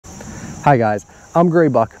Hi guys, I'm Gray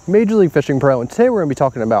Buck, Major League Fishing Pro, and today we're going to be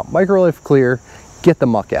talking about MicroLife Clear, Get the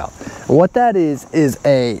Muck Out. And what that is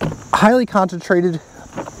a highly concentrated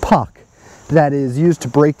puck that is used to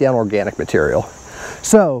break down organic material.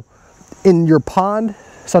 So in your pond,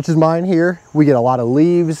 such as mine here, we get a lot of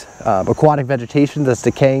leaves, aquatic vegetation that's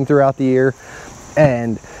decaying throughout the year,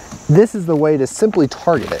 and this is the way to simply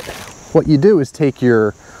target it. What you do is take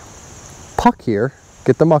your puck here,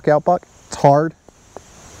 get the muck out puck, it's hard,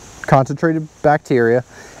 concentrated bacteria,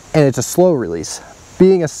 and it's a slow release.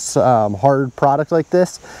 Being a hard product like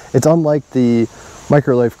this, it's unlike the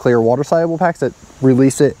MicroLife Clear water soluble packs that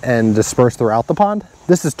release it and disperse throughout the pond.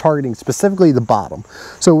 This is targeting specifically the bottom.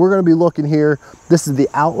 So we're going to be looking here, this is the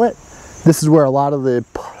outlet. This is where a lot of the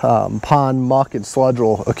pond muck and sludge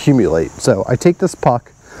will accumulate. So I take this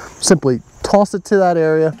puck, simply toss it to that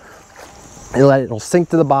area, and it'll sink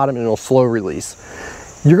to the bottom and it'll slow release.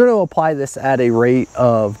 You're going to apply this at a rate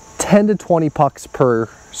of 10 to 20 pucks per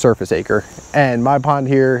surface acre, and my pond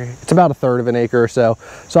here, it's about 1/3 of an acre or so.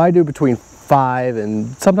 So I do between 5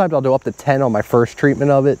 and sometimes I'll do up to 10 on my first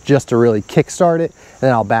treatment of it just to really kickstart it, and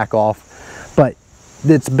then I'll back off. But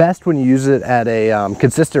it's best when you use it at a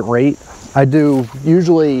consistent rate. I do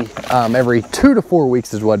usually every 2 to 4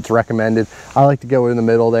 weeks is what's recommended. I like to go in the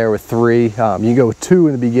middle there with 3. You can go with 2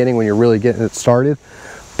 in the beginning when you're really getting it started,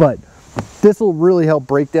 but this will really help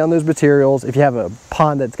break down those materials. If you have a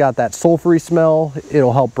pond that's got that sulfury smell,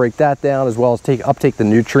 it'll help break that down, as well as uptake the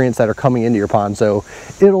nutrients that are coming into your pond. So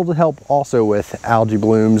it'll help also with algae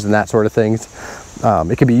blooms and that sort of things.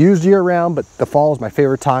 It can be used year round, but the fall is my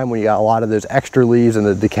favorite time when you got a lot of those extra leaves and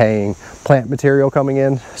the decaying plant material coming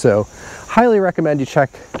in. So highly recommend you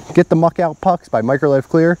get the Muck Out pucks by MicroLife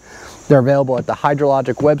Clear. They're available at the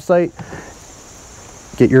Hydrologic website.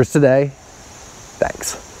 Get yours today.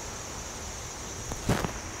 Thanks.